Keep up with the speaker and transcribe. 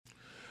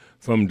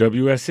From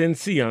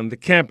WSNC on the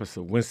campus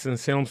of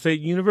Winston-Salem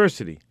State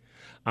University,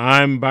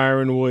 I'm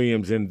Byron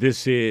Williams, and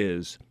this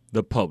is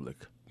The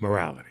Public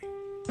Morality.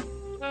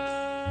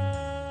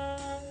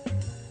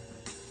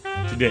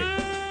 Today,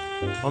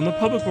 on The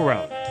Public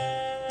Morality,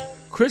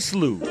 Chris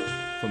Liu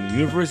from the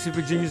University of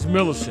Virginia's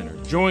Miller Center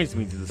joins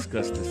me to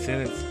discuss the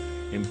Senate's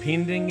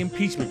impending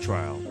impeachment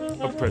trial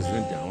of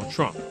President Donald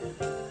Trump.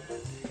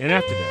 And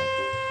after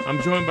that,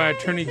 I'm joined by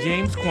attorney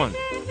James Quander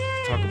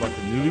to talk about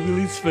the newly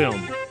released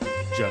film,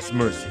 Just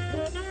Mercy.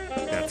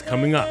 That's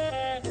coming up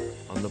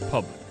on The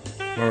Public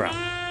Morality.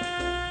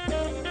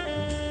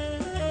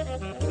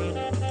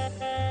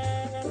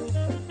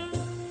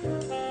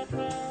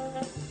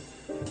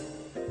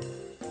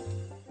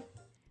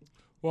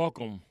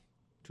 Welcome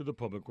to The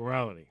Public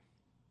Morality.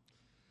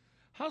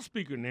 House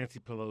Speaker Nancy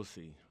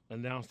Pelosi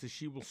announced that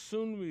she will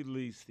soon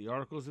release the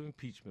articles of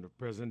impeachment of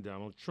President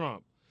Donald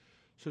Trump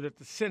so that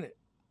the Senate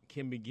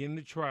can begin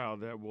the trial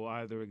that will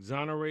either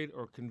exonerate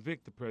or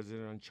convict the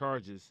president on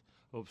charges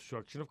of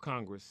obstruction of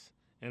Congress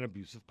and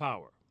abuse of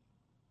power.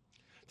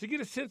 To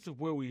get a sense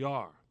of where we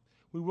are,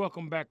 we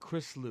welcome back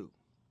Chris Liu.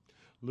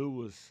 Liu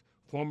was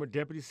former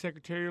Deputy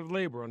Secretary of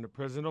Labor under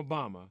President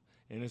Obama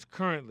and is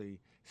currently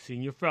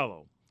Senior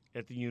Fellow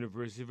at the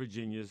University of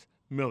Virginia's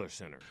Miller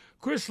Center.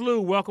 Chris Liu,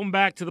 welcome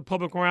back to The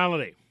Public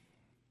Morality.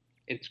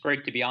 It's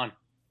great to be on.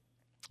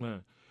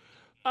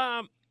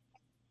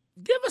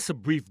 Give us a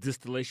brief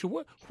distillation.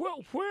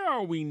 Where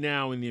are we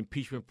now in the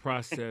impeachment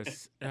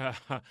process?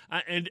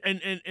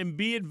 And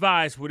be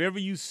advised, whatever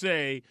you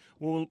say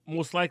will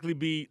most likely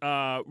be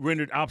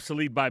rendered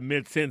obsolete by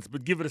mid-sentence,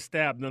 but give it a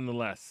stab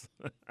nonetheless.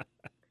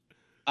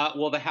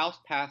 Well, the House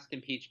passed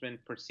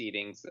impeachment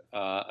proceedings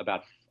let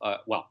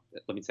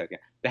me say again.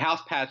 The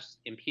House passed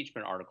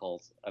impeachment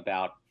articles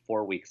about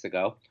 4 weeks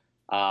ago.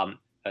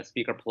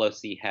 Speaker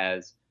Pelosi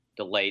has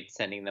delayed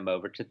sending them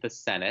over to the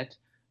Senate.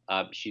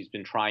 She's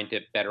been trying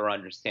to better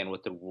understand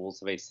what the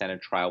rules of a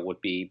Senate trial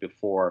would be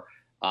before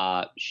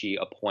she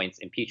appoints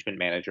impeachment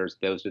managers.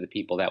 Those are the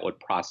people that would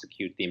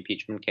prosecute the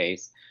impeachment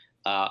case.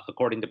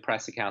 According to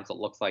press accounts, it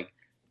looks like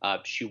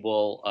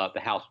the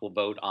House will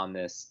vote on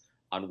this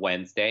on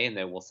Wednesday, and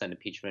they will send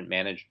impeachment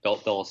managers.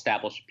 They'll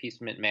establish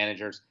impeachment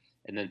managers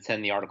and then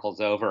send the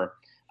articles over.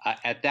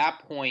 At that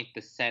point,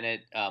 the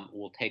Senate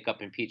will take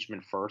up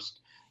impeachment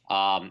first.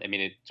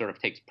 It sort of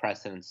takes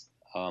precedence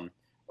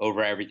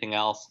over everything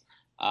else.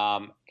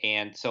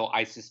 And so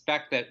I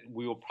suspect that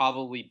we will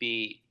probably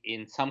be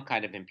in some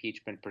kind of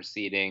impeachment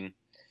proceeding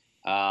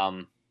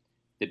the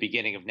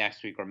beginning of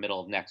next week or middle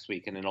of next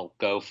week, and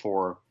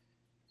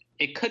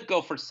it could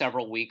go for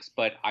several weeks,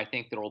 but I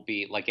think there will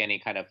be, like any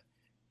kind of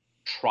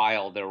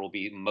trial, there will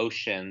be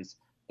motions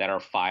that are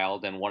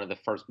filed, and one of the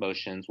first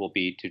motions will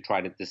be to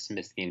try to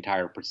dismiss the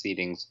entire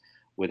proceedings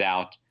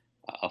without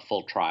a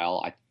full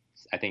trial.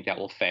 I think that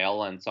will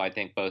fail, and so I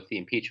think both the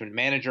impeachment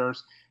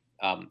managers,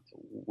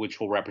 which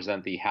will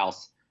represent the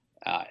House,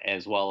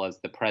 as well as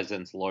the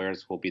president's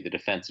lawyers, who will be the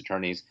defense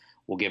attorneys,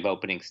 will give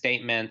opening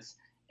statements.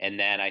 And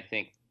then I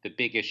think the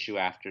big issue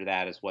after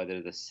that is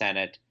whether the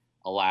Senate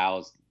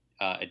allows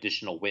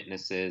additional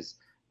witnesses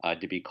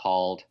to be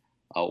called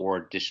or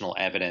additional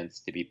evidence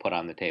to be put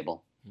on the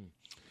table.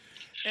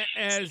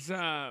 As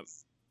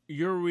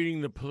you're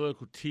reading the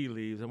political tea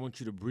leaves, I want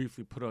you to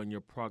briefly put on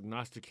your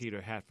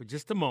prognosticator hat for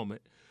just a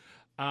moment.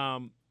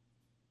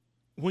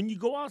 When you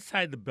go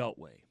outside the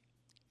Beltway,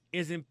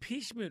 is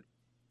impeachment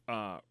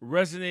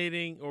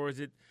resonating, or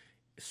is it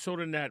sort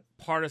of in that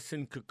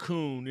partisan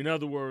cocoon? In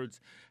other words,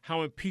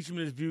 how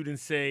impeachment is viewed in,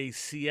 say,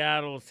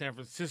 Seattle, San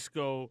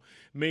Francisco,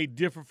 may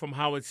differ from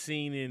how it's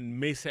seen in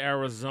Mesa,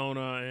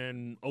 Arizona,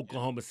 and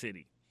Oklahoma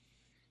City.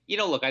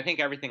 Look, I think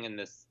everything in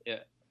this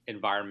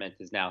environment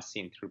is now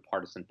seen through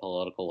partisan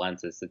political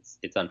lenses.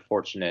 It's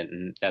unfortunate,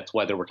 and that's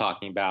whether we're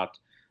talking about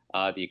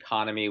the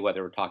economy,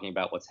 whether we're talking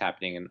about what's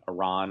happening in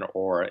Iran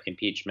or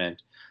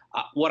impeachment.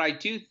 What I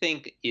do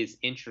think is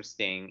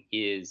interesting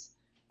is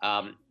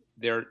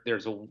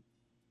there's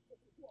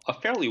a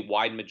fairly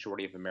wide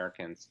majority of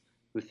Americans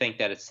who think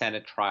that a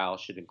Senate trial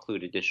should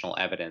include additional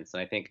evidence.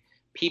 And I think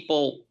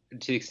people,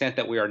 to the extent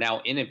that we are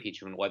now in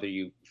impeachment, whether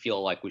you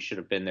feel like we should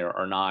have been there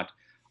or not,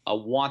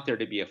 want there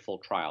to be a full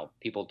trial.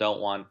 People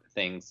don't want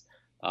things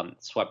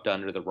swept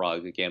under the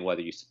rug, again,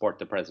 whether you support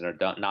the president or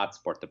don't not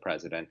support the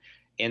president.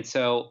 And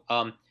so,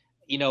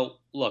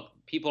 look,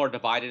 people are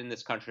divided in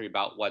this country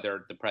about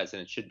whether the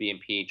president should be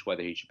impeached,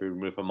 whether he should be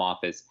removed from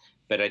office.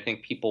 But I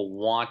think people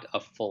want a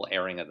full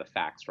airing of the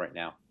facts right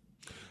now.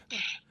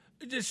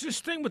 Just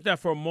staying with that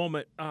for a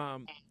moment.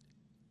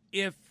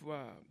 If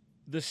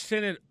the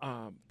Senate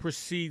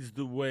proceeds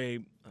the way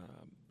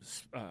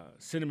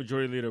Senate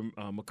Majority Leader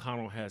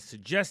McConnell has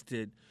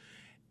suggested,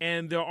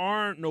 and there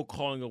are no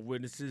calling of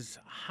witnesses,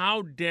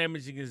 how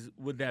damaging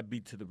would that be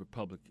to the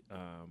Republic,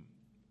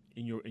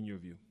 in your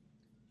view?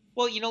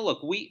 Well,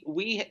 look,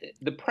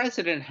 the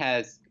president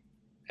has,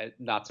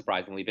 not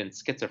surprisingly, been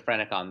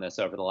schizophrenic on this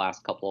over the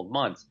last couple of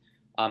months.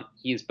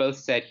 He has both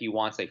said he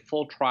wants a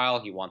full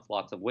trial, he wants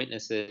lots of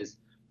witnesses,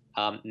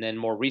 and then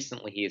more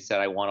recently he has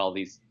said, I want all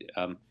these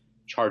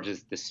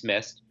charges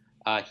dismissed.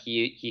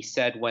 He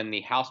said when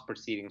the House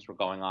proceedings were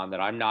going on that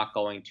I'm not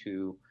going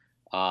to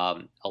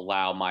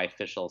allow my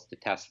officials to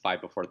testify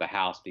before the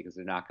House because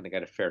they're not going to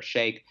get a fair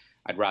shake.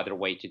 I'd rather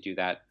wait to do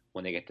that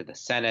when they get to the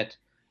Senate.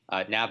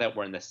 Now that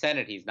we're in the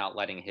Senate, he's not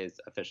letting his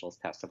officials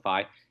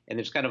testify, and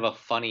there's kind of a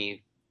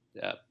funny,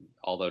 uh,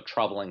 although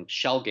troubling,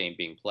 shell game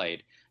being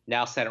played.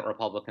 Now Senate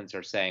Republicans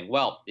are saying,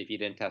 well, if you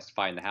didn't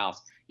testify in the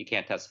House, you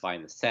can't testify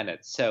in the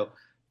Senate. So,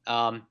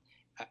 um,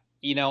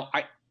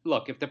 I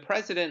look, if the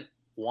president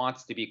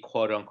wants to be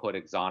quote unquote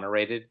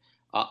exonerated,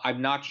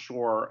 I'm not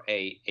sure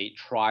a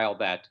trial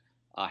that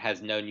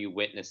has no new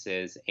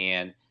witnesses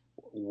and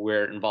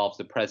where it involves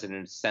the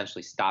president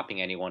essentially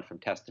stopping anyone from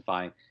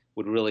testifying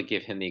would really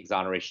give him the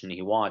exoneration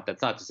he wants.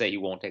 That's not to say he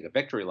won't take a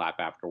victory lap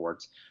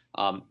afterwards,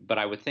 but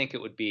I would think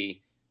it would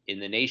be in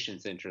the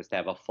nation's interest to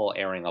have a full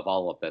airing of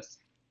all of this.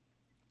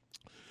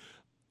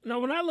 Now,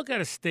 when I look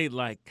at a state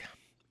like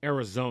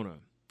Arizona,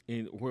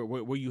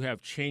 where you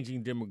have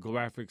changing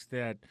demographics,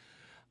 that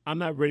I'm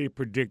not ready to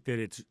predict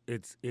that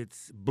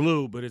it's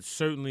blue, but it's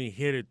certainly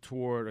headed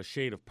toward a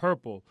shade of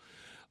purple.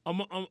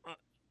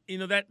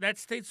 That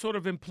state's sort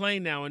of in play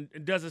now, and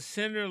does a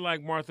senator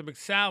like Martha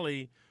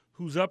McSally,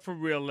 who's up for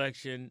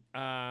reelection,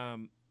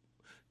 can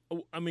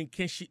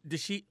she?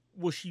 Does she?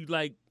 Will she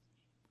like?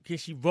 Can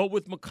she vote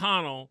with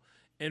McConnell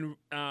and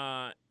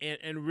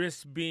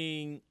risk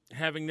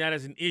having that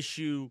as an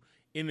issue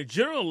in the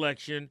general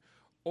election,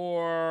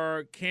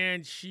 or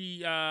can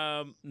she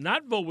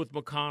not vote with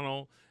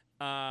McConnell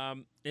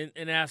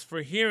and ask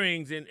for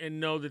hearings and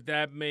know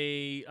that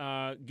may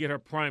get her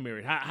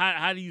primary?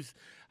 How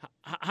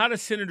do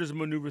senators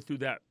maneuver through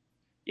that?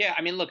 Yeah,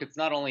 I mean, look, it's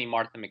not only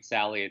Martha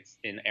McSally. It's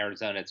in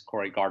Arizona. It's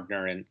Cory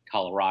Gardner in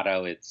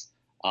Colorado. It's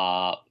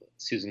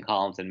Susan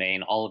Collins in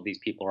Maine. All of these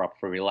people are up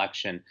for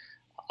reelection.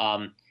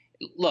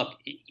 Look,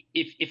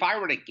 if I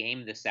were to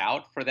game this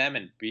out for them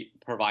and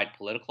provide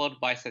political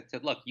advice, I'd say,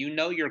 look,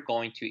 you're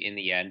going to, in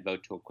the end,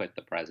 vote to acquit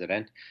the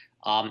president.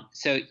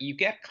 So you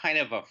get kind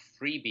of a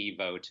freebie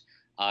vote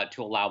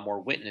to allow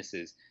more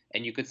witnesses.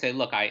 And you could say,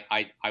 look,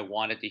 I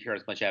wanted to hear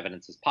as much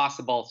evidence as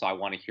possible, so I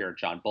want to hear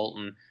John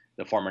Bolton,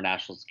 the former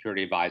national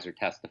security advisor,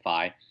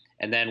 testify.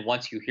 And then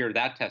once you hear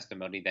that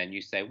testimony, then you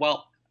say,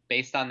 well,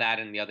 based on that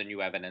and the other new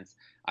evidence,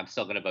 I'm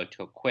still going to vote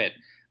to acquit.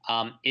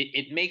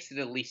 It makes it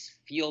at least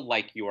feel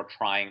like you're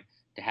trying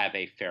to have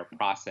a fair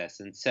process.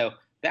 And so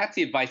that's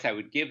the advice I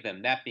would give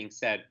them. That being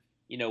said,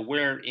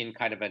 we're in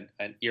kind of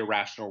an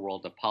irrational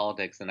world of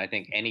politics. And I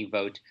think any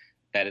vote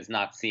that is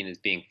not seen as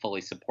being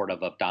fully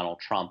supportive of Donald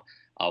Trump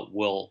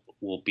will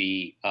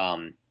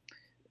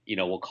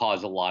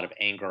cause a lot of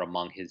anger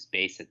among his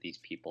base at these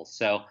people.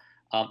 So,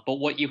 but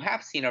what you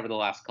have seen over the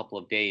last couple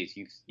of days,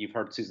 you've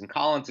heard Susan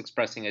Collins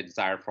expressing a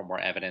desire for more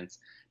evidence.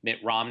 Mitt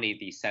Romney,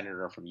 the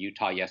senator from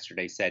Utah,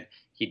 yesterday said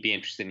he'd be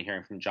interested in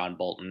hearing from John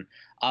Bolton.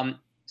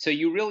 So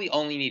you really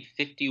only need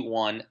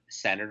 51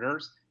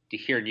 senators to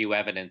hear new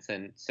evidence,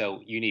 and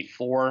so you need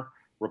 4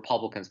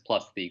 Republicans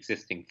plus the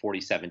existing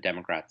 47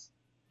 Democrats.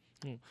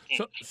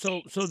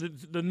 So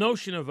the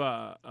notion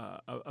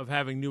of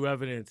having new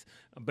evidence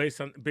based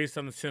on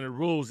the Senate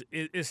rules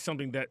is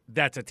something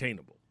that's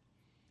attainable.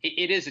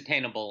 It is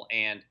attainable,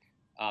 and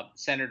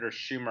Senator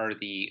Schumer,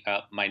 the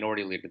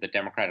minority leader, the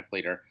Democratic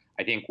leader,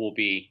 I think will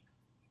be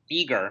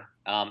eager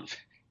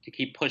to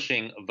keep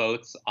pushing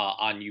votes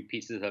on new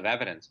pieces of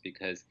evidence,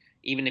 because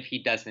even if he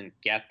doesn't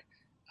get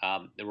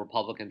the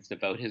Republicans to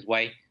vote his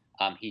way,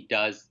 he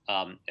does,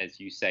 as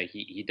you say,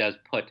 he does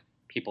put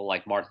people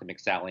like Martha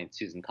McSally and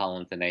Susan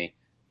Collins in a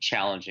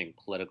challenging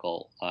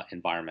political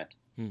environment.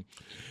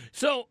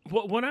 So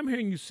what I'm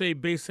hearing you say,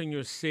 based on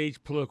your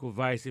sage political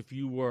advice, if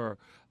you were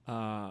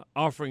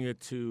offering it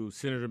to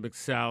Senator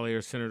McSally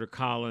or Senator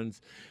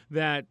Collins,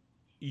 that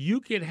you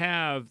could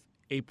have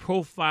a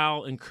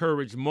profile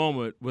encouraged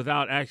moment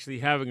without actually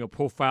having a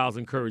profiles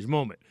encouraged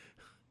moment.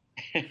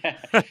 Yeah,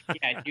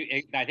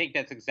 I think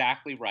that's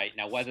exactly right.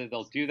 Now, whether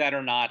they'll do that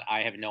or not,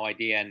 I have no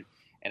idea.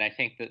 And I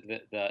think that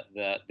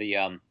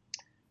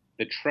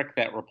the trick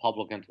that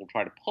Republicans will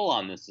try to pull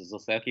on this is they'll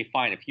say, okay,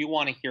 fine, if you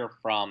want to hear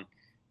from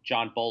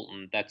John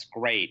Bolton, that's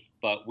great,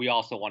 but we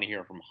also want to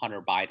hear from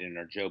Hunter Biden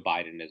or Joe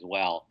Biden as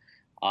well.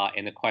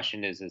 And the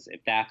question is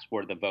if that's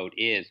where the vote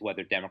is,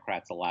 whether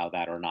Democrats allow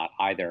that or not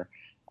either.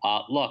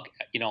 Look,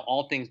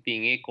 all things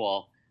being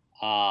equal,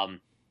 and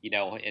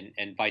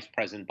Vice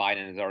President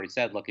Biden has already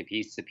said, look, if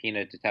he's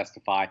subpoenaed to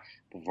testify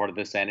before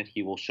the Senate,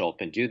 he will show up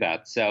and do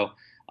that. So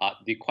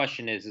the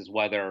question is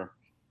whether,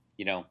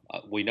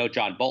 we know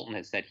John Bolton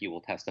has said he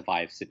will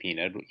testify if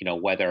subpoenaed,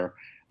 whether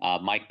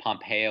Mike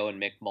Pompeo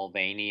and Mick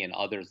Mulvaney and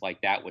others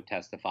like that would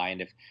testify,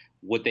 and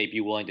would they be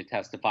willing to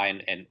testify,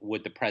 and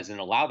would the president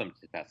allow them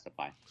to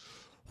testify?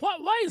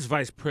 Why is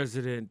Vice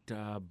President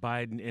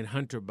Biden and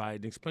Hunter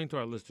Biden, explain to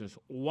our listeners,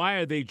 why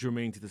are they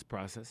germane to this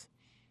process?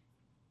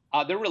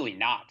 They're really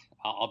not.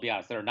 I'll be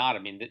honest, they're not. I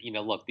mean,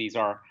 look, these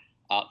are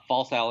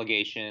false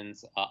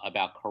allegations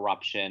about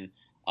corruption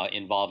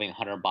involving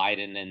Hunter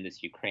Biden and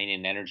this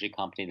Ukrainian energy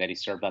company that he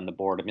served on the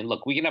board. I mean,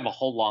 look, we can have a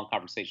whole long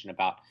conversation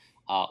about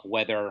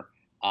whether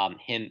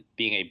him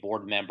being a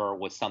board member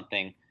was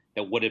something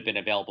that would have been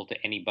available to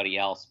anybody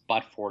else,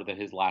 but for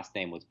his last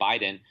name was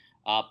Biden.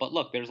 But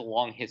look, there's a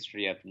long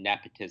history of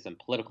nepotism,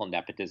 political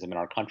nepotism in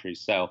our country.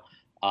 So,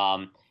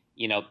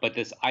 but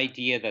this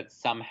idea that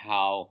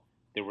somehow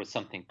there was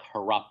something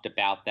corrupt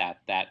about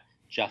that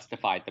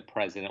justified the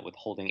president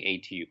withholding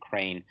aid to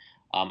Ukraine,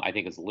 I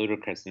think is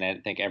ludicrous. And I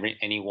think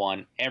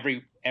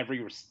every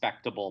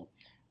respectable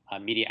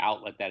media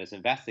outlet that has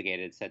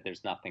investigated said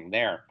there's nothing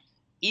there.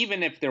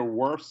 Even if there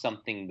were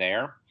something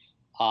there,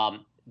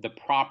 the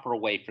proper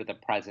way for the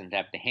president to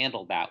have to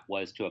handle that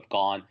was to have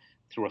gone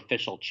through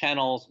official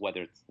channels,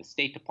 whether it's the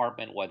State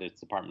Department, whether it's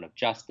the Department of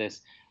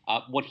Justice.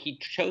 What he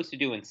chose to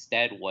do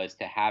instead was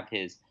to have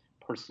his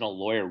personal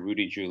lawyer,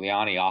 Rudy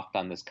Giuliani, off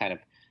on this kind of,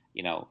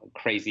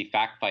 crazy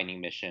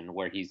fact-finding mission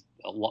where he's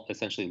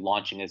essentially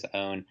launching his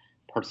own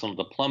personal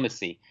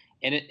diplomacy.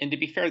 And to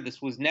be fair,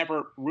 this was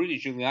never, Rudy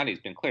Giuliani has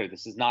been clear,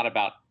 this is not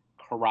about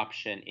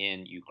corruption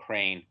in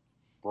Ukraine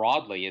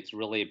broadly. It's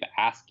really about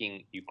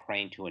asking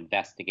Ukraine to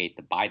investigate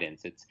the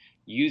Bidens. It's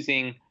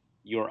using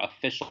your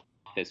official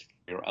office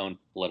for your own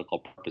political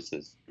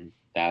purposes.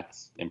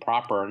 That's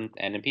improper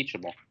and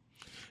impeachable.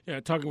 Yeah,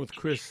 talking with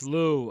Chris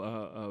Liu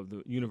of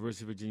the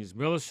University of Virginia's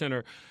Miller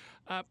Center.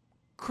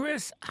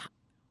 Chris,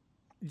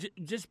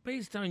 just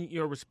based on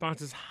your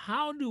responses,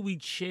 how do we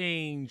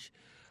change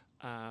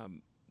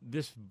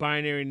this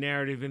binary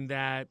narrative in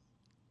that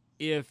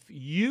if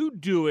you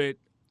do it,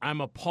 I'm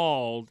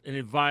appalled and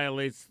it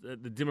violates the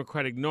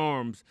democratic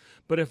norms,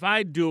 but if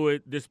I do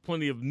it, there's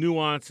plenty of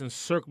nuance and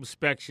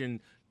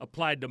circumspection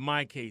applied to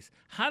my case.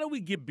 How do we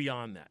get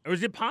beyond that? Or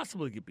is it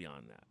possible to get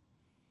beyond that?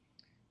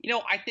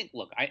 I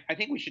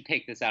think we should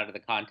take this out of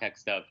the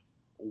context of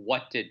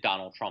what did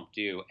Donald Trump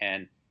do,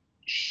 and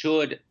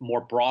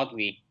more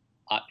broadly,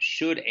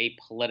 should a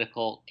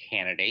political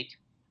candidate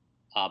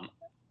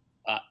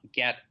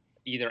get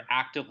either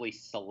actively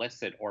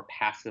solicit or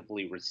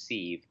passively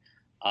receive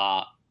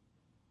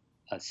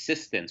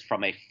assistance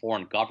from a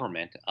foreign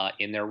government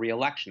in their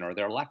reelection or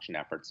their election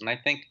efforts? And I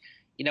think,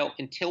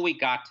 until we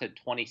got to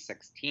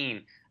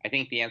 2016, I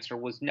think the answer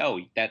was no,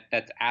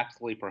 that's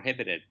absolutely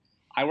prohibited.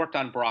 I worked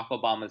on Barack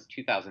Obama's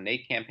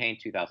 2008 campaign,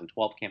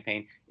 2012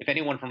 campaign. If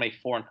anyone from a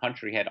foreign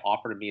country had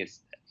offered me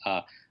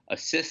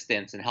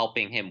assistance in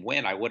helping him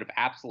win, I would have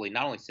absolutely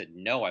not only said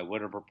no, I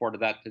would have reported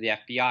that to the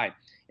FBI.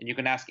 And you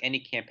can ask any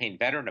campaign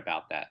veteran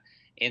about that.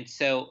 And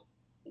so,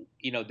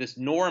 this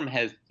norm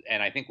has,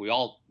 and I think we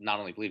all not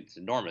only believe it's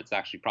a norm, it's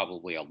actually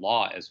probably a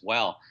law as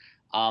well.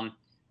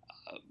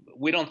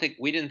 We didn't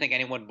think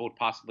anyone would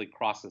possibly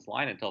cross this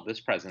line until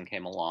this president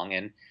came along.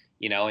 And,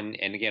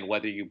 and again,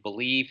 whether you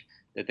believe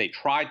that they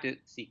tried to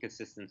seek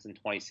assistance in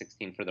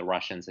 2016 for the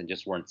Russians and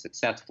just weren't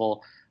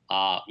successful,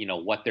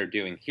 what they're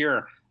doing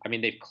here, I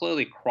mean, they've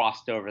clearly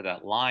crossed over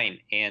that line.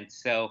 And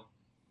so,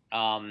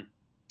 I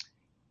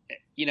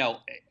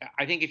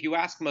think if you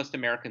ask most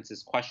Americans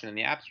this question in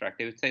the abstract,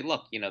 they would say,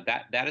 look,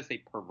 that is a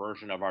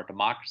perversion of our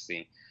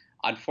democracy.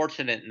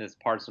 Unfortunate in this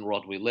partisan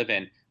world we live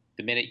in,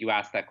 the minute you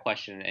ask that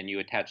question and you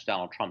attach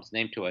Donald Trump's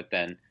name to it,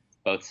 then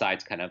both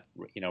sides kind of,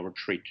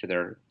 retreat to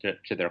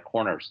their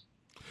corners.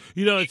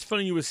 It's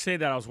funny you would say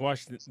that. I was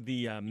watching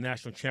the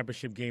national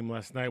championship game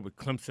last night with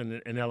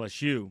Clemson and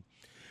LSU,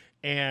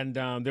 and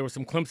there were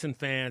some Clemson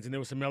fans and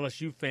there were some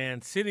LSU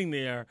fans sitting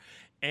there,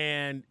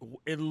 and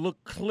it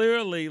looked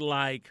clearly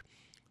like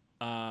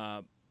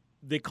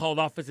they called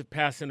offensive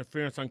pass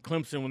interference on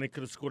Clemson when they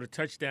could have scored a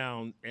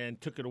touchdown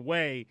and took it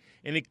away,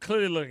 and it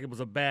clearly looked like it was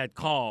a bad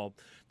call.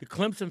 The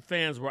Clemson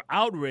fans were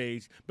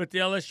outraged, but the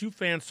LSU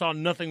fans saw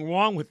nothing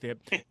wrong with it.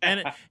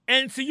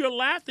 And so you're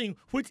laughing,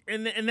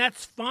 and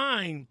that's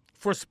fine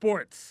for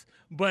sports,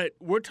 but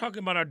we're talking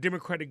about our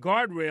democratic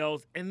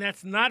guardrails, and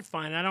that's not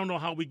fine. I don't know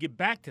how we get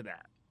back to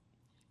that.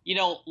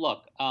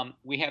 Look,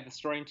 we have the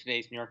story in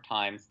today's New York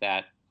Times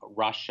that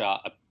Russia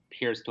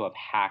appears to have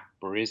hacked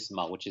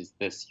Burisma, which is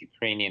this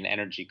Ukrainian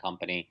energy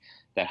company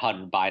that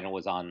Hunter Biden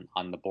was on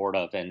the board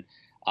of. And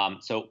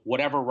so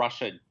whatever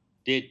Russia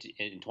did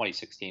in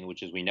 2016,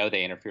 which is we know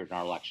they interfered in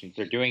our elections,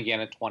 they're doing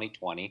again in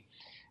 2020.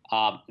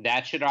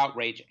 That should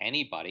outrage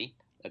anybody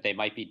that they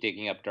might be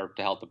digging up dirt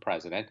to help the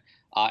president.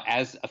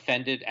 As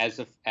offended as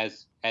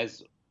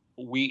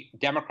we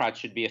Democrats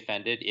should be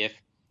offended if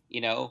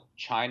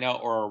China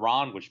or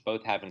Iran, which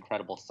both have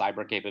incredible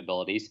cyber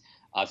capabilities,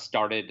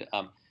 started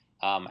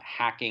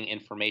hacking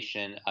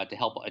information to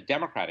help a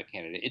Democratic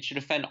candidate. It should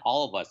offend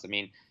all of us. I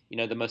mean,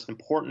 the most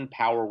important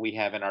power we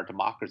have in our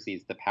democracy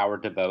is the power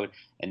to vote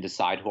and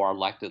decide who our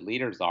elected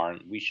leaders are.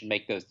 And we should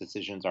make those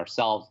decisions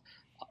ourselves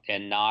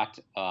and not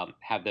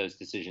have those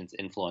decisions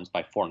influenced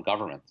by foreign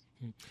governments.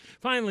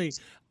 Finally,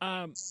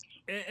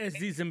 as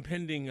these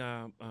impending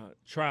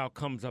trial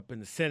comes up in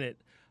the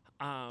Senate,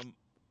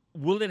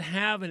 will it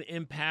have an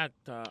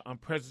impact on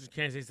presidential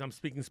candidates? I'm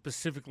speaking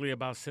specifically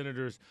about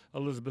Senators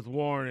Elizabeth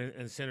Warren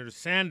and Senator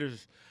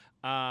Sanders,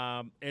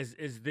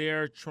 as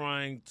they're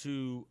trying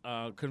to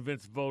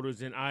convince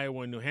voters in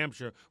Iowa and New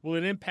Hampshire.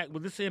 Will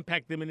this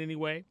impact them in any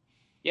way?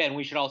 Yeah, and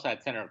we should also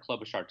add Senator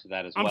Klobuchar to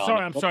that as I'm well.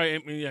 sorry. I'm sorry. I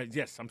mean, yeah,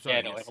 yes. I'm Yeah,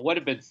 sorry. no, it Yes. would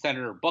have been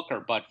Senator Booker,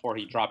 but before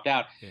he dropped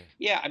out. Yeah.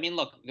 Yeah, I mean,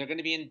 look, they're going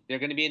to be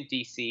in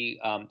D.C.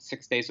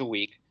 6 days a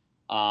week.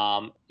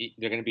 They're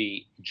going to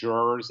be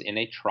jurors in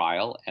a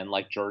trial, and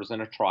like jurors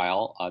in a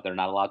trial, they're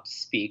not allowed to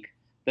speak.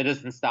 That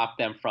doesn't stop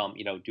them from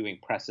doing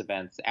press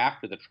events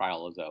after the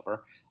trial is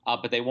over,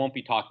 but they won't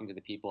be talking to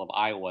the people of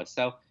Iowa.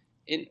 So,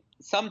 in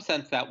some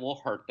sense, that will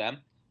hurt them.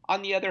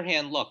 On the other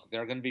hand, look,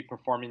 they're going to be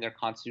performing their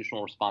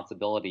constitutional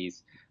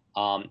responsibilities,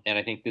 and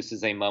I think this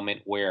is a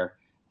moment where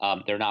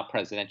they're not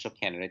presidential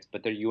candidates,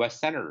 but they're U.S.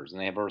 senators,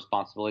 and they have a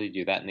responsibility to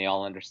do that, and they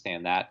all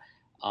understand that.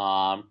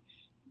 Um,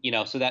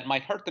 so that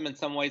might hurt them in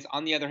some ways.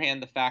 On the other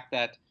hand, the fact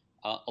that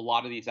a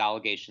lot of these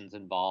allegations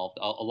involved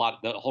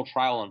the whole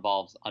trial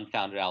involves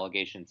unfounded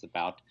allegations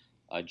about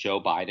Joe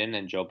Biden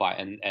and Joe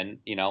Biden, and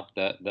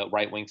the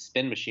right wing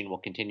spin machine will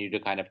continue to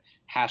kind of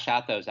hash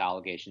out those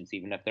allegations,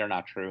 even if they're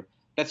not true.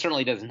 That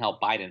certainly doesn't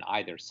help Biden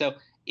either. So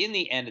in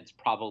the end, it's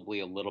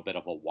probably a little bit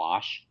of a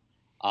wash.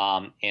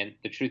 And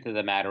the truth of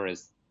the matter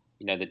is,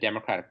 the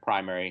Democratic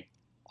primary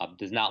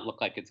does not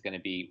look like it's going to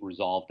be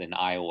resolved in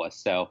Iowa.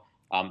 So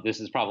this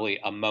is probably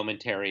a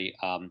momentary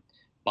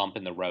bump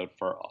in the road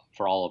for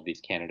all of these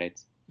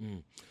candidates.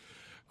 Mm.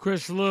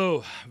 Chris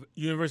Liu,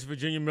 University of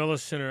Virginia Miller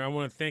Center, I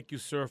want to thank you,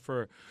 sir,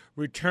 for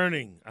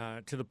returning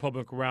to the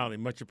public rally.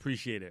 Much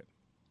appreciated.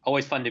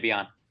 Always fun to be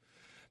on.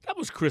 That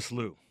was Chris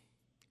Liu.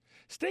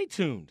 Stay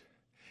tuned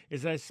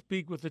as I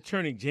speak with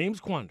attorney James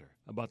Quander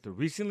about the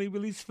recently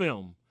released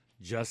film,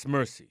 Just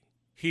Mercy,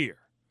 here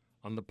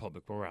on the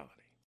Public Morality.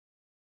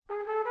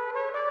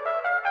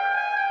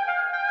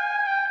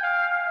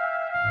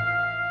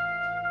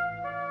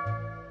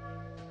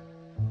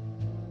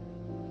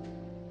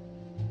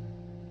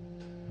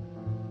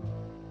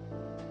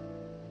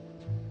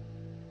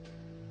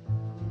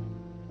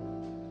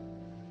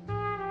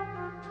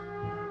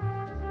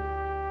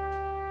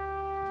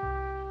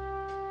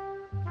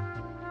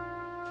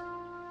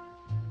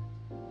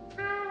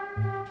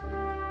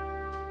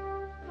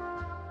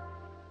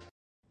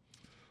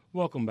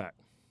 Welcome back.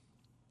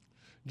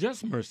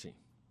 Just Mercy,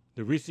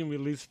 the recently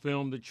released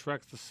film that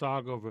tracks the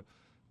saga of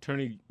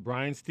attorney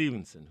Brian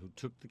Stevenson, who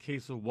took the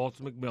case of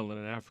Walter McMillan,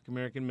 an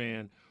African-American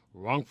man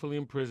wrongfully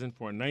imprisoned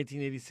for a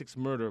 1986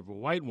 murder of a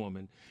white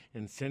woman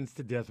and sentenced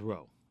to death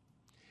row.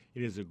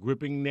 It is a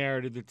gripping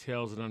narrative that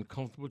tells an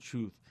uncomfortable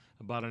truth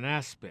about an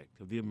aspect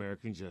of the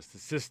American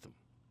justice system.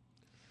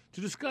 To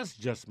discuss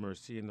Just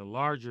Mercy and the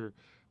larger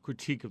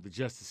critique of the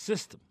justice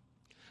system,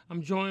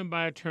 I'm joined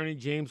by attorney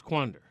James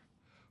Quander.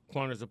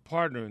 Quander is a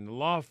partner in the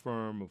law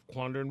firm of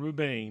Quander and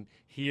Roubain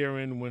here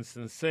in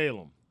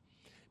Winston-Salem.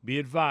 Be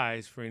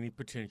advised for any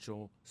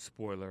potential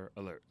spoiler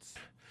alerts.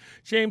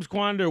 James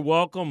Quander,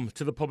 welcome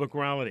to the Public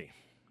Morality.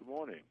 Good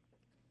morning.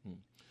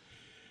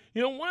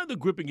 One of the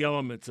gripping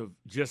elements of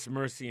Just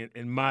Mercy,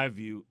 in my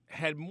view,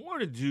 had more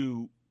to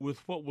do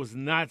with what was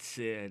not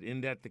said,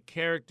 in that the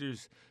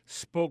characters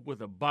spoke with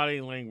a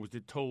body language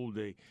that told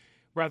a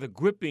rather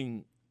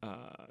gripping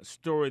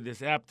story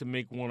that's apt to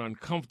make one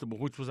uncomfortable,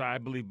 which was, I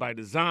believe, by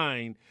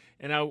design.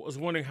 And I was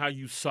wondering how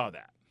you saw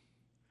that.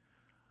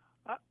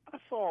 I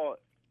saw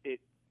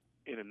it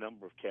in a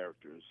number of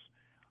characters.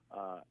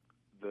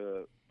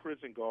 The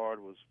prison guard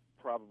was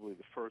probably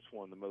the first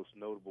one, the most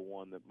notable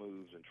one that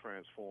moves and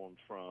transforms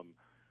from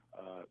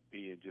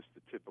being just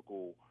the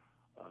typical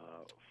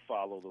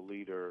follow the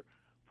leader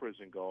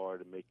prison guard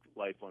and make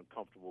life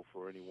uncomfortable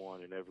for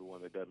anyone and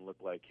everyone that doesn't look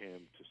like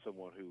him, to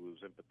someone who was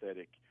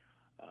empathetic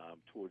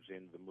towards the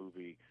end of the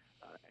movie.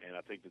 And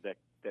I think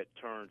that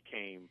turn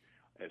came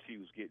as he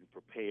was getting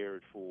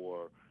prepared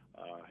for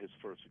his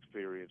first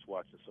experience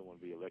watching someone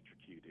be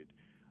electrocuted.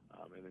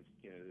 And then,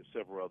 there's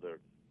several other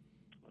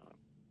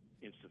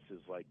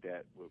instances like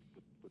that with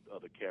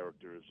other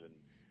characters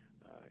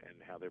and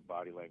how their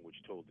body language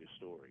told their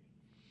story.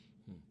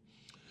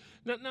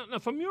 Now,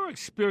 from your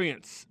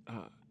experience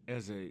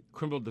as a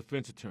criminal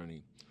defense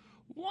attorney,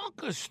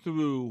 walk us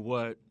through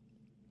what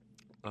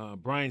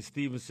Brian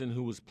Stevenson,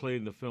 who was played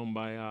in the film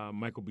by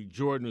Michael B.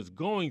 Jordan, was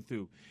going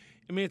through.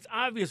 I mean, it's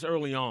obvious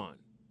early on.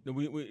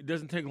 It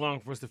doesn't take long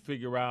for us to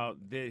figure out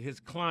that his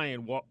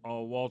client,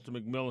 Walter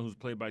McMillan, who's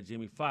played by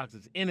Jamie Foxx,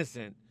 is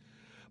innocent.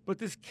 But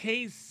this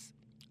case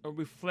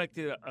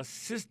reflected a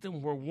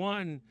system where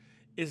one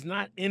is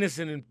not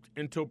innocent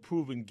until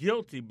proven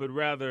guilty, but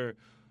rather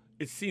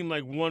it seemed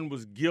like one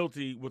was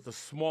guilty with a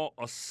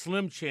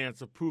slim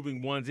chance of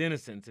proving one's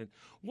innocence. And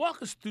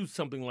walk us through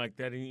something like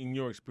that in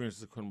your experience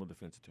as a criminal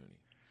defense attorney.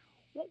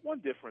 One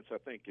difference I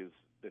think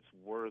that's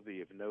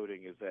worthy of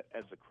noting is that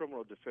as a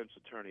criminal defense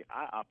attorney,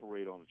 I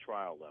operate on a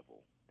trial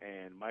level,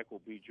 and Michael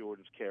B.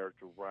 Jordan's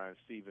character, Brian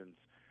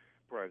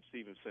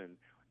Stevenson,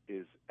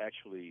 is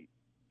actually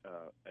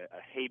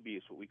a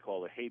habeas, what we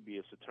call a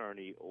habeas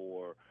attorney,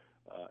 or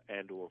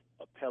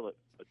appellate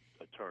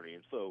attorney.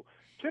 And so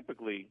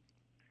typically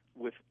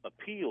with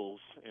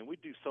appeals, and we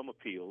do some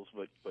appeals,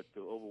 but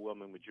the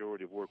overwhelming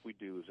majority of work we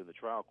do is in the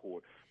trial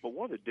court. But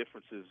one of the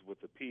differences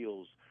with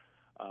appeals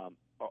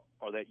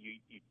are that you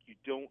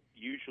don't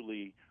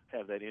usually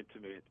have that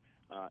intimate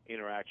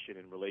interaction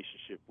and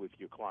relationship with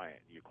your client.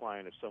 Your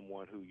client is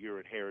someone who you're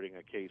inheriting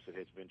a case that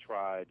has been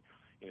tried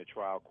in a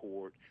trial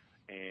court,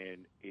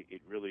 and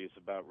it really is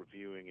about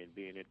reviewing and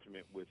being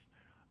intimate with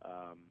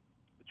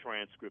the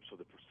transcripts of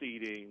the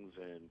proceedings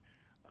and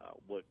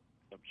what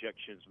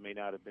objections may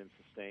not have been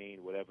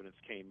sustained, what evidence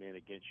came in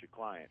against your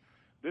client.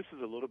 This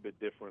is a little bit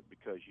different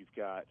because you've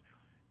got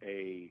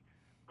a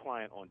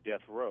client on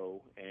death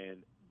row, and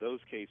those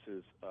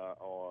cases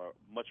are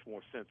much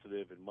more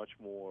sensitive and much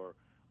more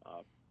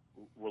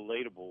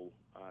relatable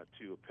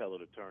to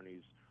appellate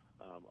attorneys,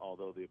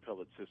 although the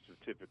appellate system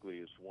typically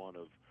is one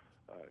of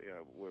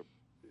where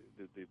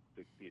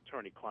the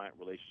attorney-client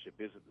relationship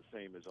isn't the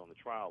same as on the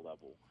trial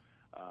level.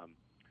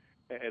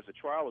 As a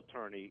trial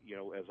attorney,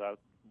 as I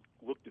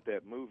looked at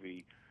that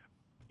movie,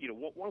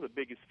 one of the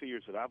biggest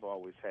fears that I've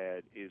always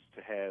had is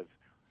to have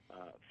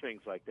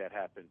things like that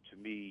happen to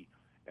me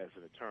as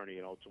an attorney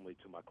and ultimately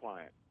to my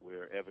client,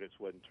 where evidence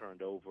wasn't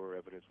turned over,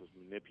 evidence was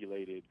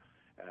manipulated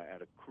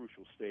at a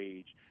crucial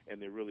stage,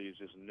 and there really is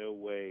just no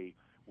way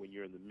when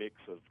you're in the mix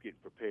of getting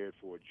prepared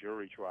for a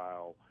jury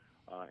trial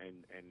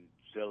and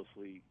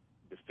zealously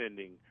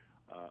defending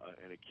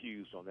an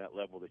accused on that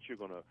level that you're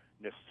going to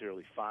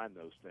necessarily find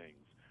those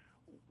things.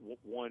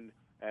 One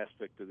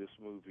aspect of this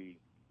movie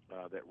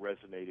that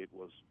resonated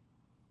was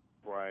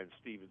Brian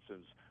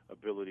Stevenson's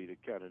ability to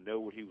kind of know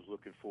what he was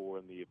looking for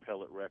in the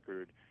appellate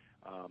record,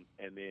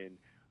 and then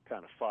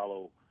kind of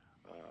follow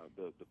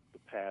the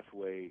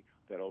pathway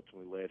that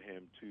ultimately led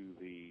him to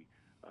the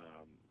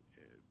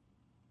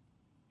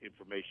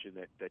information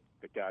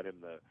that got him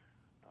the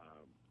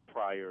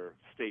prior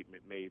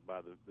statement made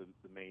by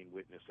the main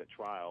witness at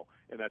trial,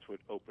 and that's what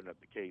opened up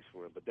the case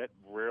for him. But that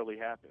rarely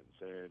happens,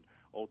 and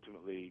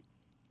ultimately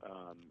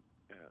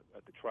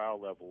at the trial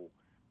level,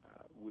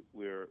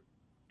 we're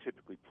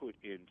typically put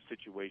in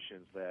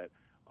situations that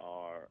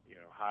are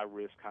high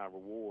risk, high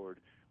reward,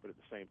 but at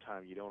the same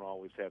time, you don't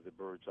always have the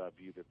bird's eye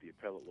view that the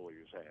appellate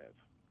lawyers have.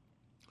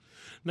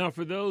 Now,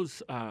 for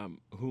those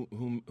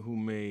who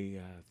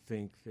may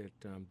think that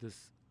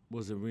this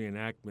was a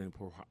reenactment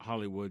for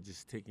Hollywood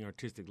just taking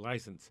artistic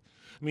license,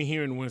 I mean,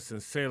 here in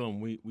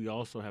Winston-Salem, we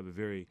also have a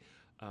very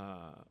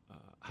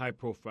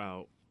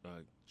high-profile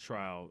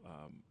trial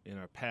in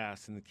our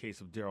past in the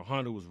case of Daryl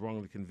Hunt, who was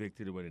wrongly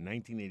convicted in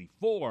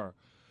 1984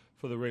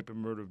 for the rape and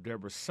murder of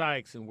Deborah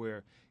Sykes, and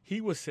where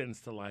he was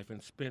sentenced to life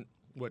and spent,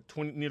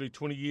 nearly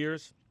 20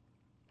 years?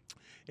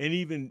 And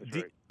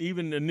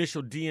even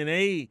initial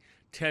DNA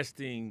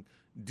testing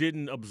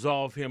didn't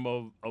absolve him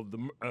of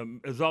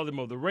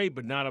the rape,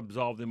 but not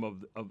absolve him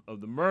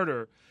of the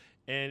murder.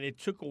 And it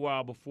took a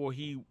while before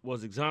he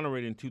was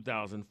exonerated in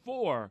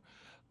 2004,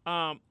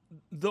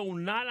 though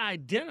not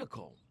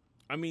identical.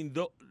 I mean,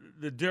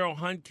 the Daryl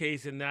Hunt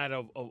case and that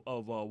of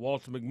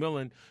Walter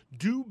McMillan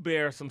do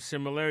bear some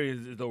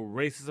similarities, though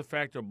race is a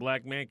factor, a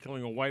black man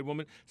killing a white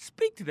woman.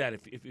 Speak to that,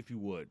 if you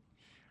would.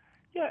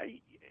 Yeah,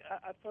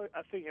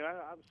 I think, and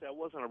obviously I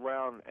wasn't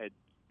around at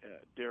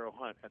Daryl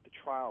Hunt at the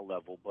trial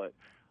level, but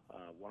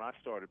when I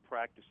started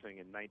practicing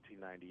in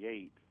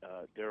 1998,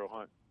 Daryl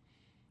Hunt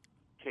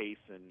case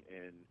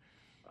and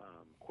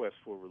quest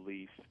for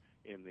relief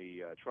in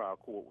the trial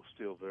court was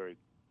still very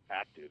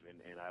active,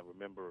 and I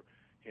remember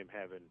him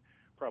having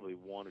probably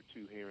one or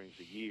two hearings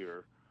a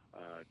year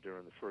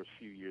during the first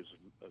few years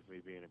of me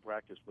being in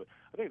practice. But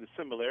I think the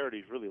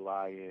similarities really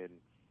lie in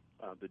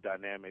the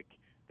dynamic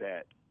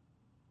that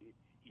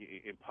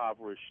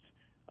impoverished,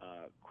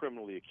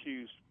 criminally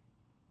accused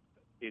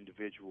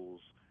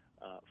individuals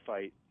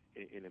fight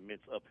an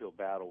immense uphill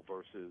battle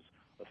versus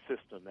a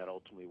system that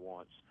ultimately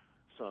wants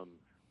some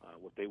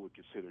what they would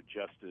consider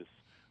justice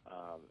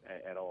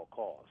at all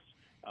costs.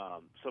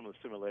 Some of the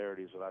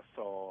similarities that I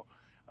saw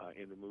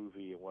in the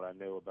movie and what I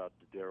know about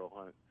the Daryl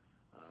Hunt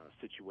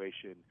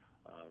situation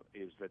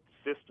is that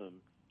the system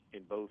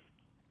in both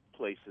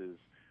places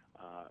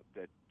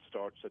that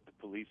starts at the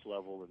police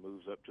level and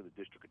moves up to the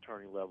district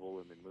attorney level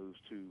and then moves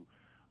to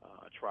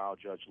a trial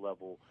judge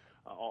level,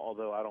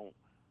 although I don't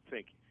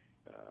think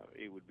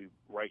it would be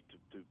right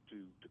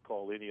to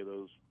call any of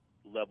those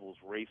levels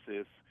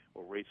racist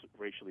or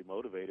racially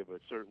motivated, but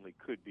it certainly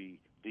could be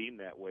deemed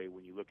that way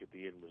when you look at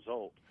the end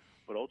result.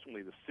 But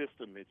ultimately, the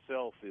system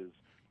itself is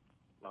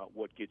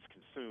what gets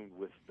consumed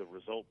with the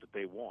result that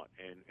they want,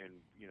 and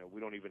we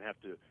don't even have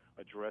to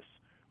address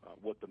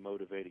what the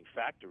motivating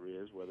factor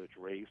is, whether it's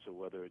race or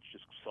whether it's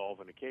just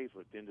solving a case.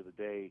 But at the end of the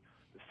day,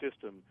 the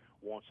system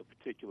wants a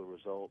particular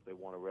result. They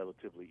want a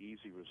relatively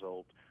easy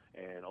result,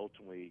 and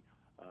ultimately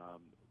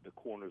the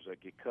corners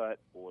that get cut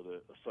or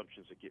the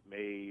assumptions that get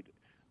made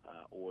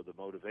or the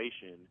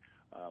motivation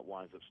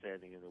winds up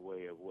standing in the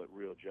way of what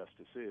real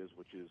justice is,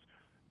 which is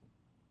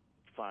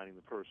finding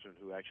the person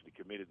who actually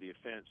committed the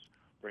offense,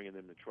 bringing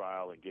them to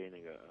trial, and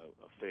gaining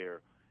a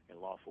fair and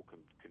lawful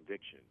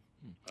conviction.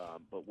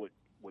 But what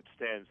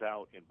stands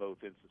out in both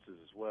instances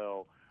as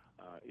well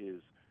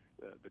is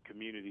the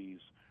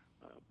community's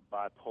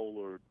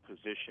bipolar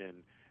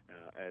position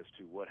as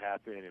to what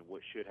happened and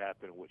what should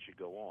happen and what should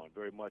go on.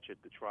 Very much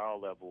at the trial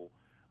level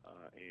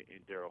in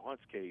Daryl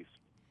Hunt's case,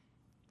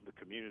 the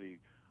community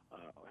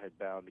had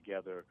bound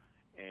together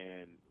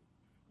and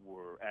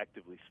were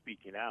actively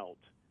speaking out,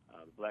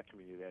 the black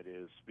community that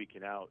is,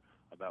 speaking out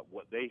about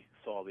what they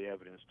saw the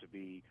evidence to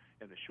be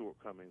and the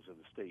shortcomings of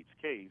the state's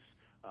case,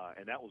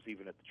 and that was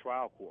even at the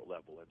trial court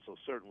level. And so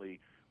certainly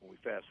when we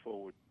fast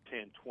forward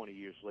 10, 20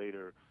 years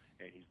later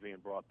and he's being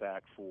brought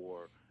back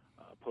for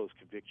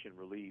post-conviction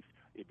relief,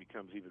 it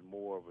becomes even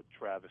more of a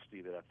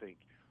travesty that I think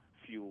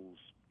fuels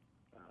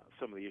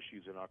some of the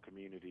issues in our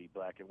community,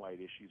 black and white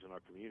issues in our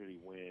community,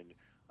 when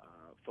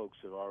folks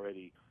have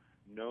already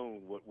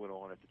known what went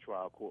on at the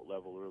trial court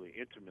level really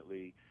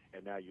intimately,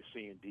 and now you're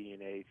seeing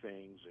DNA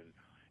things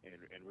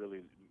and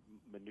really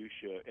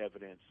minutia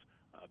evidence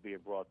being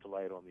brought to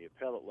light on the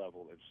appellate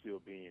level and still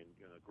being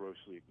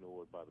grossly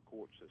ignored by the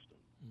court system.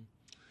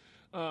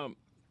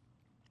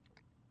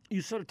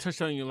 You sort of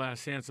touched on in your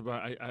last answer,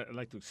 but I'd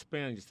like to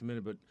expand in just a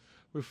minute. But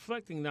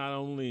reflecting not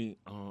only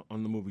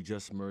on the movie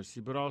Just Mercy,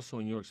 but also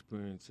on your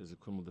experience as a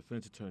criminal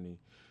defense attorney,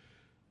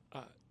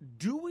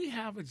 do we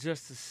have a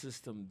justice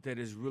system that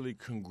is really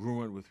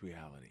congruent with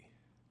reality?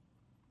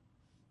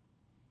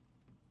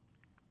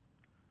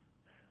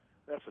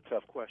 That's a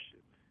tough question.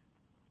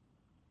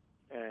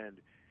 And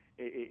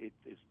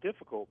it's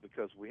difficult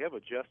because we have a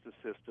justice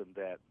system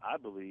that I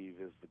believe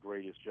is the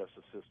greatest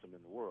justice system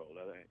in the world.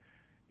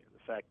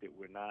 The fact that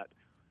we're not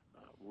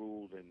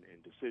ruled and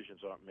decisions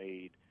aren't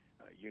made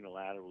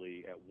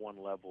unilaterally at one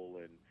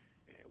level and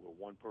where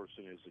one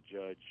person is a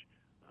judge,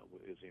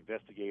 is the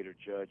investigator,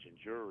 judge, and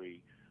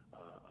jury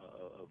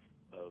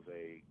of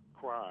a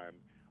crime,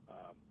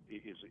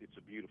 it's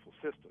a beautiful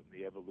system.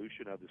 The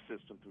evolution of the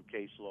system through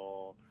case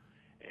law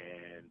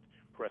and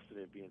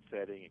precedent being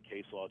setting and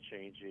case law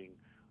changing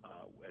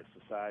as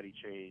society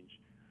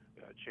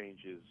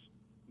changes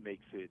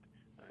makes it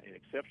an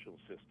exceptional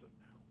system.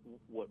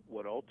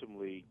 What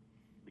ultimately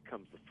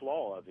becomes the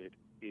flaw of it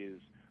is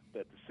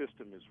that the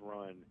system is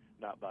run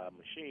not by a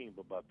machine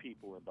but by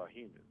people and by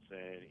humans.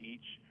 And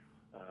each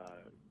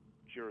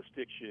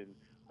jurisdiction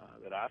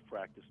that I've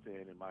practiced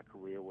in my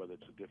career, whether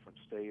it's a different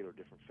state or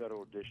different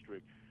federal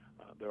district,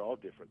 they're all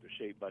different. They're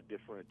shaped by a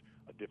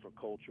different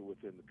culture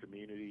within the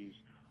communities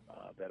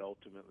that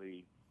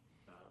ultimately,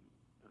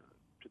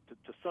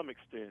 to some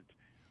extent,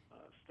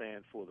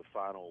 stand for the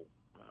final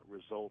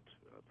result,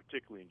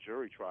 particularly in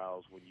jury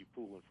trials when you're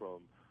pulling from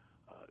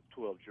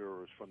 12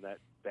 jurors from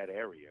that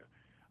area.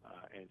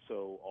 And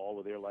so all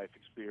of their life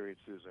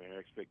experiences and their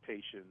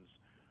expectations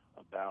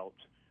about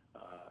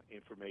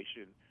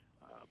information,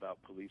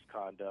 about police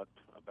conduct,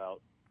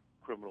 about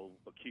criminal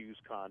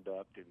accused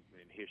conduct and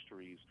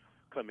histories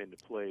come into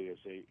play as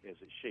it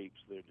shapes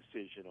their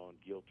decision on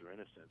guilt or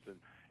innocence.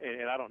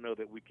 And I don't know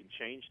that we can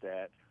change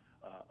that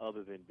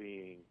other than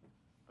being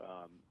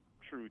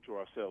true to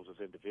ourselves as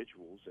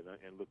individuals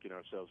and looking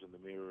ourselves in the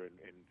mirror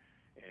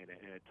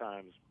and at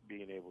times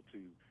being able to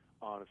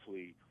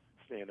honestly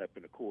stand up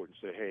in the court and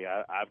say, hey,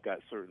 I've got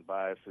certain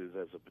biases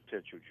as a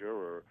potential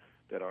juror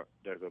that are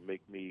going to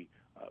make me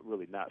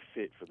really not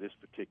fit for this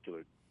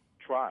particular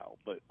trial.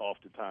 But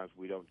oftentimes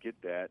we don't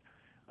get that,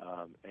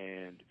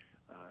 and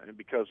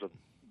because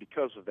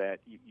of that,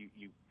 you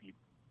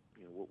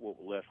know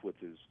what we're left with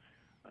is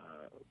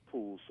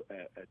pools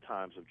at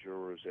times of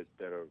jurors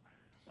that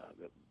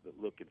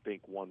look and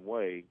think one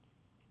way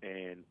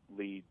and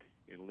lead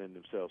and lend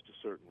themselves to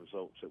certain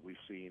results that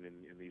we've seen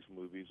in these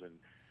movies and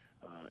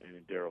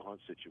in Daryl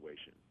Hunt's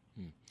situation.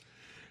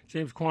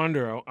 James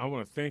Quander, I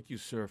want to thank you,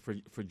 sir,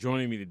 for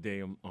joining me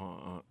today on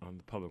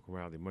the Public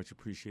Morality. Much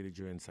appreciated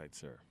your insight,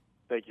 sir.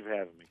 Thank you for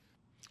having me.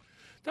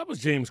 That was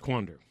James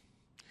Quander.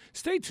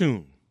 Stay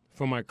tuned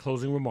for my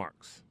closing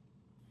remarks.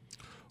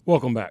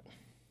 Welcome back.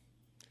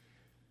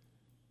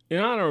 In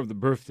honor of the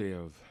birthday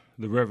of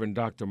the Reverend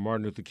Dr.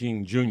 Martin Luther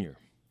King, Jr.,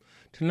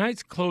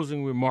 tonight's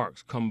closing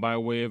remarks come by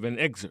way of an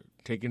excerpt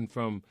taken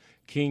from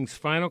King's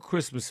final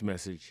Christmas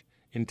message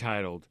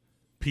entitled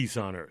Peace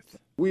on Earth.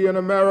 We in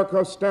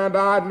America stand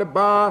idly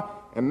by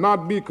and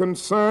not be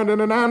concerned,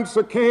 and an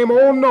answer came,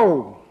 oh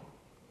no.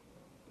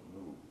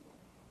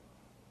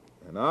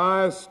 And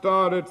I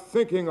started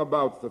thinking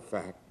about the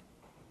fact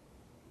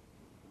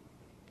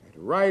that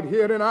right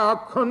here in our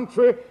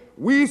country,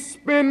 we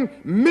spend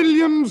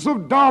millions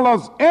of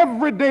dollars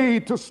every day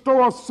to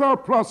store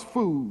surplus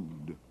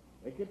food.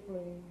 Make it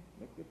plain,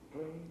 make it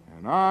plain.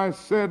 And I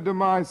said to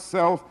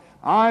myself,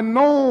 I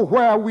know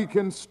where we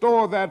can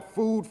store that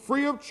food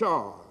free of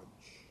charge.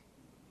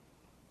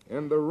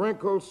 In the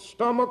wrinkled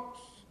stomachs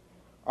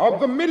of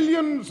the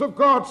millions of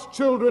God's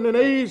children in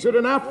Asia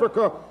and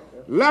Africa,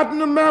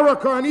 Latin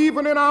America, and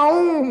even in our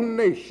own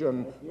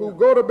nation who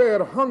go to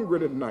bed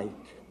hungry at night.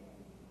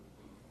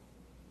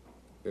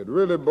 It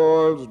really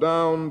boils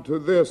down to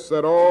this,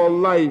 that all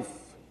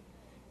life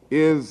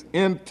is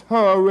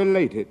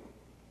interrelated.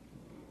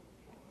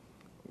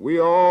 We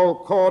are all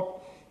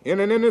caught in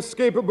an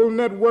inescapable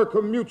network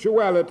of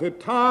mutuality,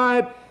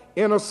 tied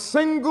in a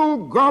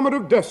single garment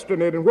of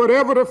destiny, and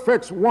whatever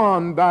affects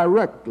one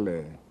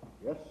directly,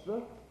 Yes,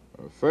 sir.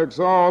 affects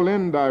all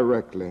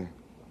indirectly.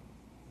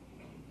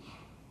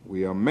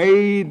 We are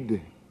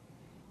made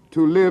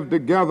to live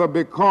together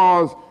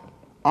because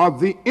of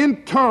the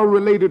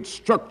interrelated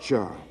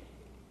structure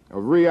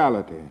of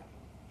reality.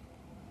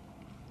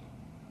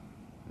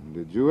 And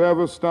did you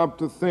ever stop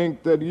to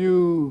think that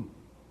you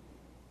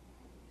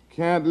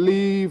can't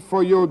leave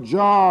for your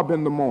job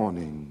in the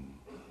morning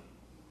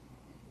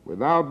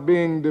without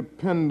being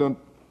dependent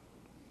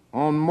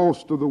on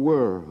most of the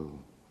world?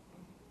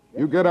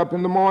 You get up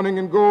in the morning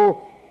and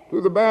go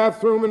to the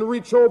bathroom and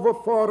reach over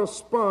for a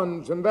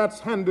sponge, and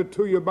that's handed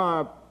to you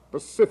by a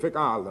Pacific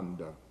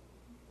Islander.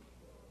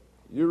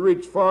 You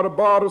reach for a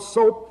bar of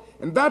soap,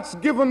 and that's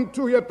given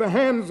to you at the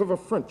hands of a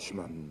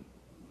Frenchman.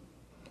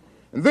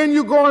 And then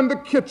you go in the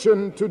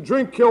kitchen to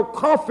drink your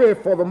coffee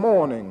for the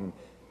morning.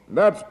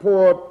 That's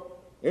poured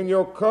in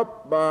your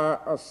cup by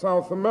a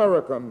South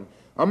American.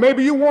 Or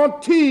maybe you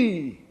want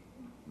tea.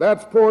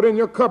 That's poured in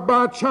your cup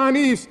by a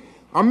Chinese.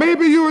 Or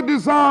maybe you are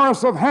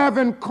desirous of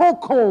having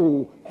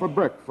cocoa for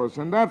breakfast,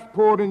 and that's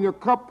poured in your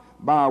cup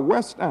by a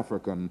West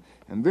African.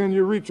 And then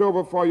you reach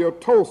over for your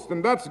toast,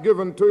 and that's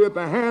given to you at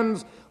the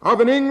hands of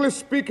an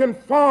English-speaking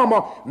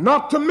farmer,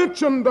 not to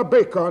mention the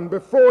baker. And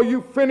before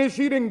you finish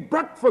eating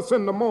breakfast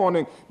in the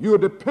morning, you're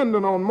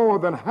dependent on more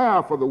than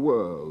half of the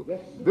world.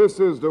 Yes. This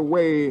is the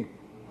way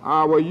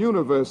our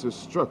universe is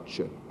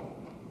structured.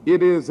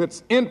 It is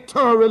its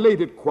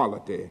interrelated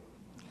quality.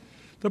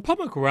 The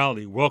Public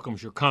Morality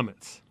welcomes your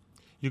comments.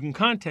 You can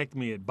contact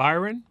me at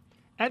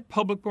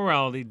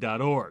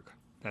byron@publicmorality.org.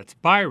 That's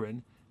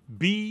Byron,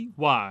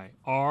 B-Y-R-O-N,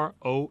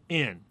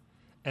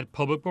 at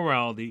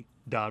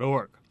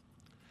publicmorality.org.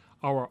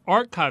 Our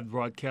archived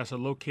broadcasts are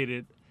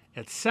located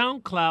at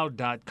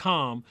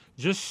soundcloud.com.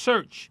 Just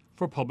search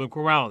for Public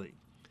Morality.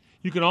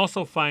 You can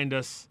also find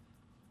us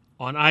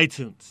on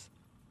iTunes.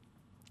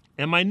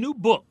 And my new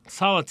book,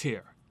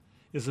 Solitaire,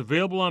 is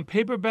available on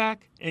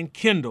paperback and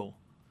Kindle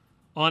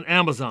on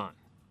Amazon.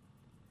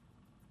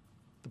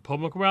 The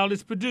Public Morality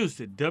is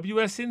produced at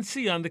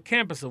WSNC on the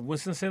campus of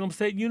Winston-Salem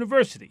State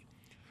University.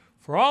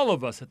 For all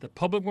of us at the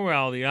Public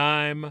Morality,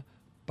 I'm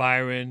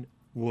Byron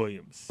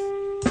Williams.